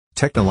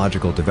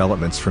Technological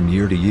developments from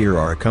year to year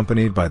are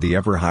accompanied by the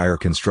ever higher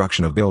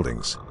construction of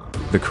buildings.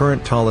 The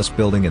current tallest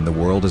building in the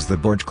world is the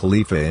Burj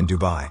Khalifa in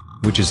Dubai,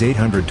 which is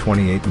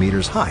 828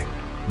 meters high.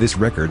 This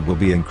record will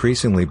be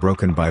increasingly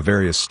broken by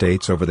various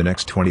states over the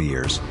next 20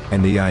 years,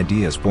 and the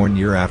ideas born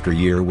year after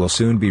year will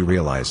soon be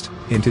realized.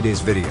 In today's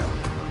video,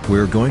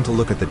 we're going to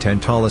look at the 10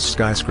 tallest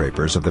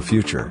skyscrapers of the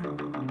future.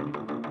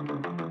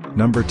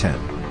 Number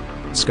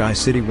 10. Sky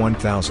City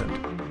 1000.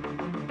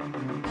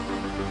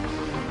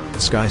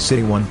 Sky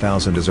City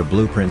 1000 is a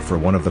blueprint for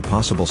one of the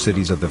possible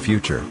cities of the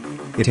future.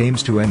 It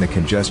aims to end the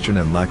congestion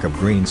and lack of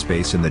green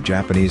space in the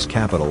Japanese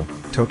capital,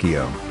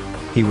 Tokyo.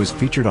 He was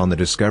featured on the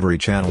Discovery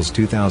Channel's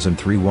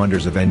 2003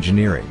 Wonders of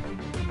Engineering.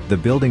 The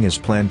building is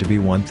planned to be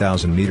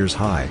 1,000 meters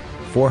high,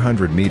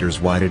 400 meters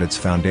wide at its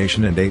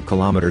foundation and 8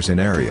 kilometers in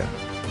area.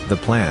 The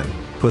plan,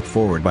 put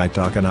forward by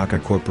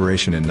Takanaka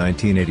Corporation in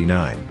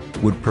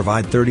 1989, would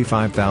provide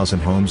 35,000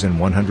 homes and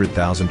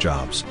 100,000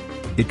 jobs.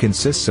 It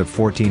consists of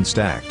 14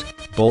 stacked,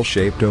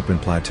 bowl-shaped open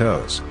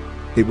plateaus.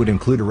 It would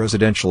include a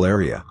residential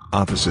area,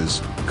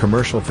 offices,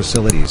 commercial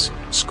facilities,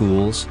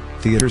 schools,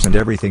 theaters and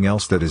everything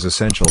else that is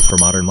essential for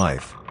modern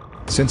life.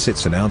 Since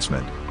its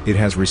announcement, it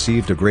has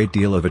received a great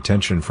deal of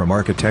attention from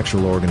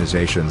architectural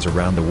organizations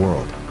around the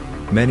world.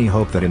 Many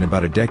hope that in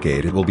about a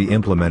decade it will be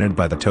implemented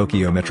by the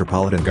Tokyo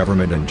metropolitan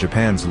government and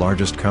Japan's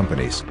largest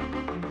companies.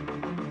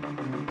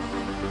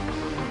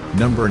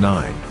 Number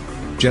 9.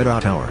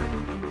 Jeddah Tower.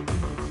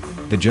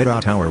 The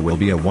Jeddah Tower will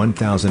be a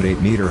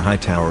 1,008-meter-high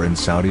tower in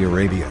Saudi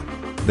Arabia.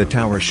 The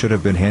tower should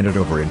have been handed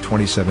over in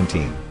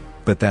 2017,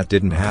 but that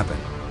didn't happen.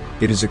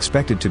 It is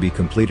expected to be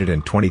completed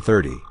in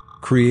 2030,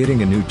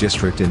 creating a new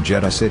district in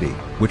Jeddah City,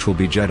 which will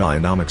be Jeddah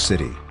Economic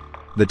City.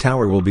 The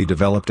tower will be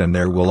developed and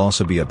there will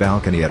also be a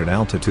balcony at an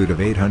altitude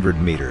of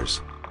 800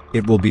 meters.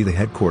 It will be the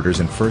headquarters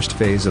and first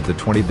phase of the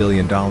 $20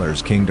 billion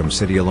Kingdom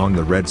City along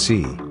the Red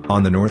Sea,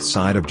 on the north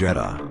side of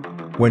Jeddah.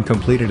 When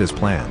completed as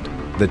planned,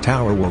 the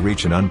tower will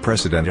reach an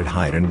unprecedented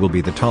height and will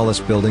be the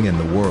tallest building in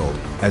the world,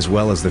 as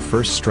well as the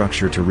first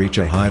structure to reach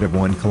a height of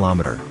 1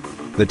 kilometer.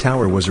 The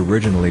tower was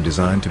originally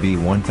designed to be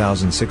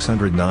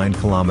 1,609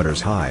 kilometers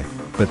high,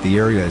 but the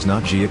area is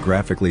not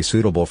geographically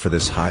suitable for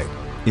this height.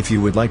 If you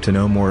would like to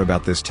know more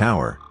about this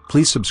tower,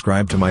 please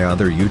subscribe to my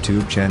other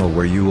YouTube channel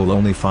where you will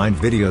only find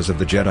videos of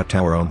the Jeddah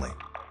Tower only.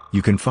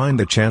 You can find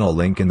the channel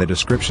link in the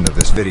description of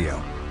this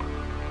video.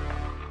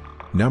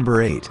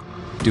 Number 8.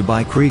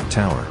 Dubai Creek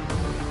Tower.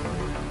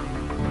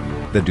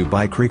 The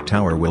Dubai Creek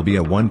Tower will be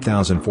a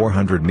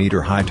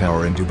 1,400-meter high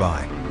tower in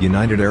Dubai,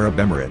 United Arab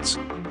Emirates.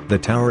 The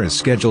tower is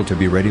scheduled to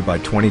be ready by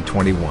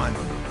 2021,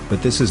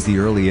 but this is the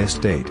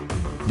earliest date.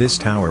 This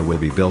tower will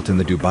be built in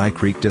the Dubai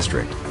Creek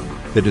district.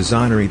 The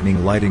designer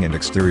evening lighting and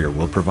exterior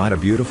will provide a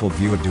beautiful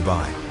view of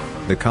Dubai.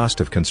 The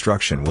cost of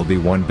construction will be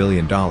 $1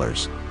 billion.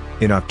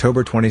 In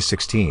October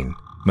 2016,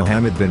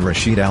 Mohammed bin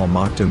Rashid Al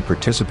Maktoum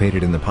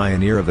participated in the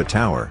pioneer of the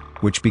tower,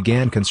 which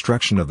began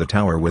construction of the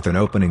tower with an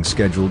opening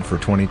scheduled for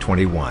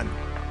 2021.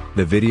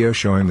 The video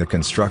showing the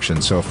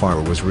construction so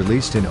far was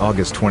released in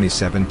August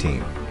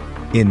 2017.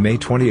 In May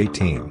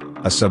 2018,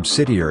 a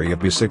subsidiary of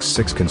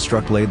B66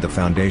 Construct laid the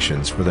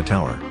foundations for the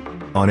tower.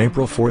 On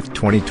April 4,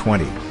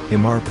 2020,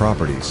 Imar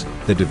Properties,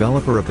 the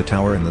developer of the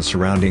tower and the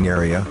surrounding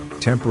area,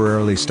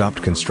 temporarily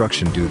stopped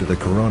construction due to the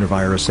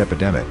coronavirus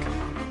epidemic.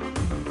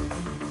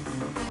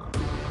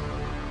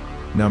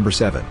 Number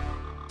 7.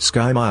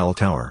 Sky Mile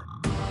Tower.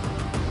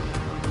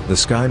 The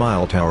Sky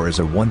Mile Tower is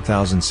a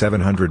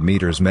 1,700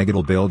 meters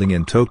megatall building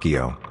in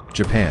Tokyo,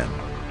 Japan.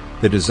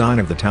 The design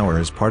of the tower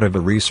is part of a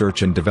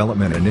research and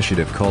development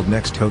initiative called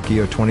Next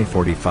Tokyo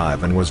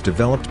 2045 and was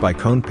developed by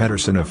Cone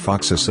Pedersen of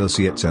Fox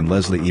Associates and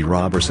Leslie E.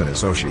 Robertson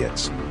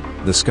Associates.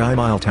 The Sky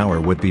Mile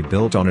Tower would be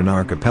built on an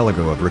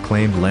archipelago of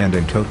reclaimed land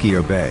in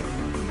Tokyo Bay.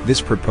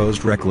 This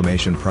proposed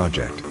reclamation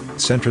project,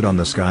 centered on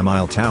the Sky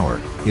Mile Tower,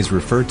 is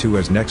referred to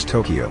as Next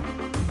Tokyo.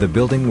 The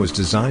building was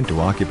designed to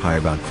occupy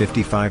about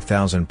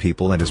 55,000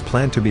 people and is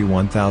planned to be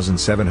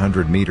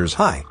 1,700 meters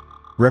high.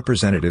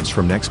 Representatives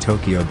from Next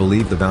Tokyo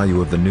believe the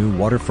value of the new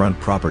waterfront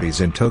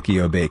properties in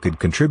Tokyo Bay could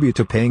contribute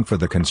to paying for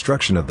the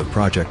construction of the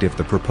project if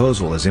the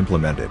proposal is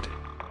implemented.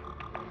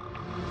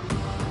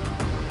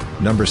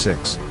 Number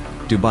 6.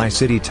 Dubai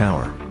City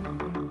Tower.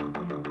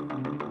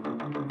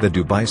 The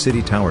Dubai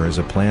City Tower is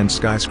a planned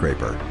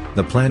skyscraper,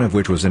 the plan of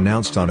which was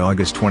announced on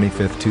August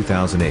 25,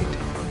 2008.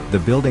 The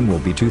building will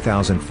be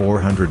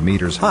 2,400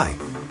 meters high.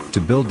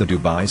 To build the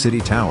Dubai City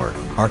Tower,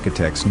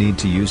 architects need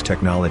to use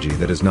technology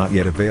that is not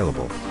yet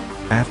available.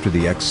 After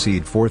the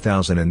Exceed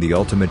 4000 and the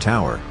Ultima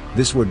Tower,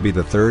 this would be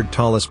the third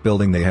tallest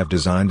building they have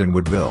designed and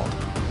would build.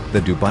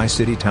 The Dubai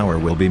City Tower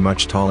will be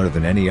much taller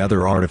than any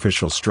other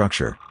artificial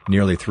structure,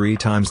 nearly 3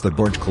 times the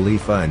Burj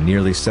Khalifa and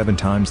nearly 7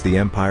 times the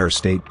Empire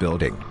State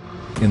Building.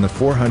 In the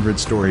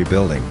 400-story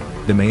building,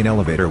 the main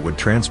elevator would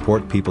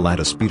transport people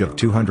at a speed of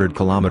 200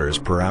 kilometers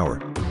per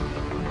hour.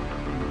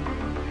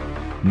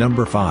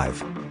 Number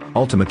 5.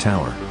 Ultima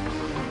Tower.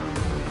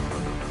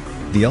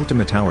 The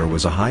Ultima Tower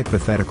was a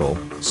hypothetical,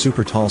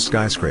 super tall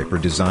skyscraper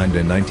designed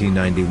in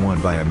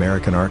 1991 by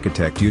American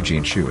architect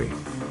Eugene Shuey.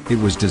 It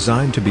was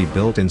designed to be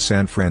built in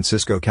San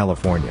Francisco,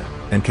 California,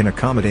 and can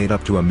accommodate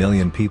up to 1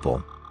 million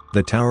people.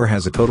 The tower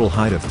has a total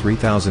height of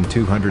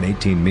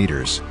 3,218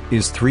 meters,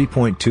 is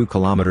 3.2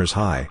 kilometers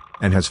high,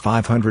 and has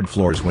 500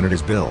 floors when it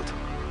is built.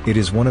 It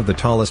is one of the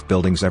tallest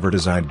buildings ever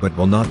designed but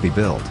will not be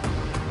built.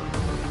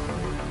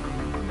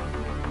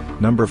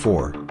 Number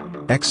 4.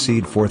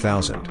 Exceed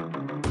 4000.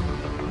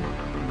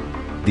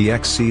 The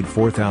Exceed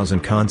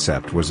 4000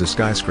 concept was a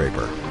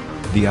skyscraper.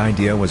 The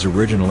idea was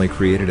originally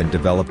created and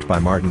developed by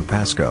Martin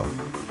Pascoe.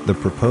 The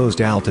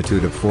proposed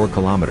altitude of 4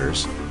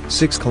 kilometers,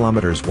 6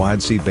 kilometers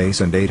wide sea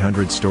base and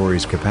 800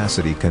 stories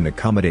capacity can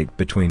accommodate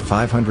between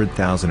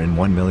 500,000 and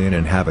 1 million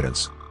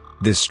inhabitants.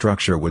 This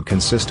structure would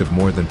consist of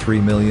more than 3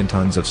 million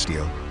tons of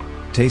steel.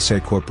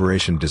 Taisei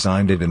Corporation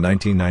designed it in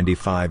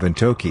 1995 in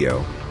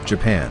Tokyo,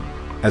 Japan,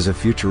 as a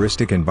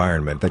futuristic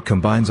environment that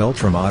combines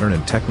ultra-modern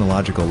and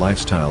technological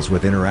lifestyles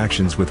with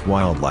interactions with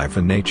wildlife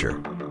and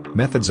nature.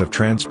 Methods of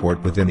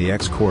transport within the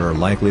X-Core are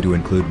likely to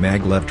include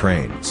maglev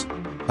trains.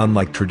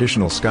 Unlike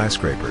traditional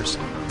skyscrapers,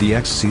 the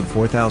Exceed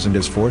 4000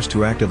 is forced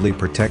to actively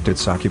protect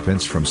its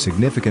occupants from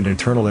significant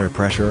internal air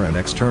pressure and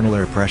external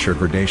air pressure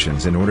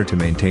gradations in order to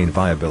maintain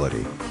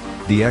viability.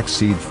 The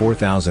Exceed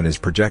 4000 is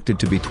projected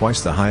to be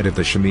twice the height of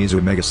the Shimizu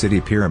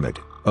Megacity Pyramid,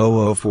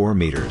 004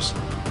 meters.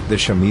 The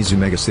Shimizu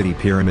Megacity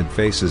Pyramid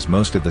faces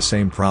most of the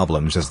same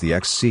problems as the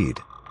Exceed.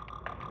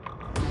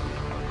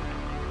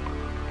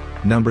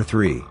 Number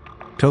 3.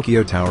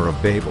 Tokyo Tower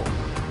of Babel.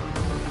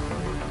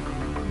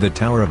 The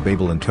Tower of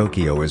Babel in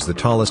Tokyo is the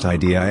tallest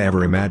idea I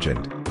ever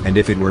imagined, and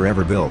if it were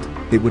ever built,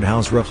 it would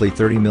house roughly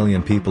 30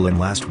 million people and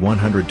last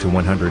 100 to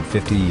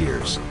 150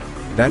 years.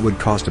 That would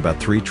cost about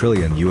 $3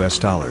 trillion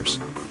US.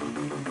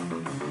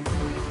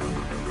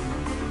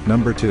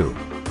 Number 2.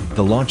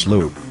 The Launch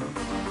Loop.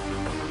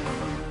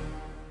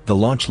 The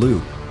Launch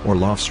Loop, or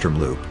Lofstrom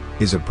Loop,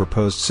 is a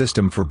proposed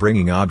system for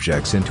bringing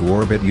objects into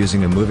orbit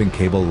using a moving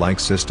cable-like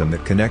system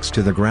that connects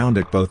to the ground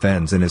at both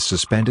ends and is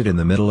suspended in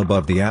the middle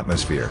above the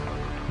atmosphere.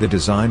 The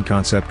design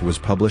concept was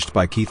published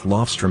by Keith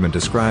Lofstrom and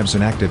describes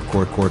an active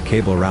core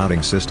cable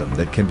routing system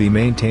that can be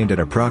maintained at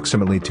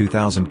approximately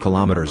 2,000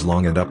 kilometers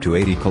long and up to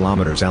 80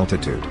 kilometers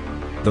altitude.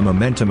 The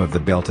momentum of the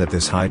belt at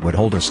this height would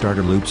hold a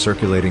starter loop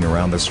circulating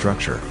around the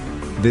structure.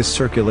 This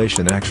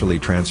circulation actually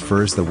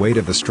transfers the weight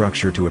of the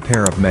structure to a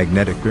pair of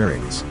magnetic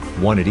bearings,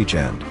 one at each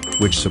end,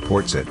 which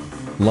supports it.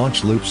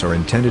 Launch loops are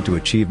intended to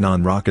achieve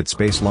non-rocket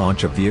space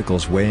launch of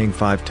vehicles weighing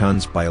 5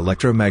 tons by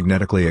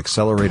electromagnetically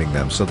accelerating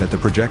them so that the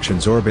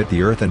projections orbit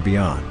the Earth and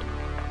beyond.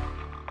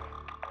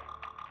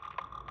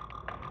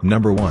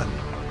 Number 1.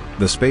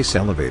 The Space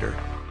Elevator.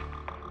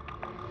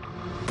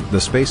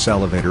 The Space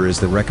Elevator is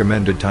the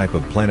recommended type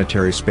of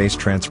planetary space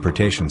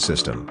transportation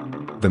system.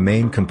 The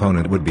main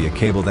component would be a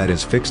cable that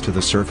is fixed to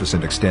the surface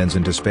and extends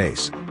into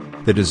space.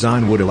 The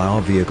design would allow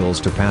vehicles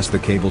to pass the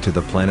cable to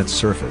the planet's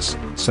surface,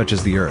 such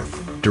as the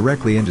Earth,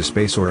 directly into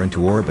space or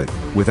into orbit,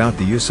 without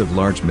the use of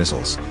large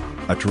missiles.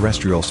 A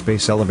terrestrial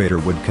space elevator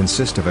would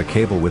consist of a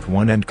cable with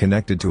one end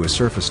connected to a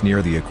surface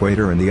near the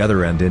equator and the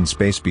other end in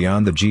space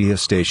beyond the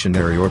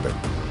geostationary orbit.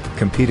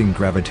 Competing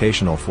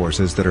gravitational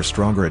forces that are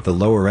stronger at the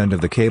lower end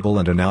of the cable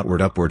and an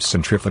upward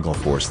centrifugal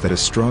force that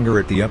is stronger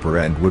at the upper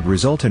end would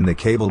result in the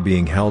cable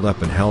being held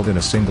up and held in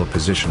a single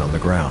position on the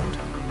ground.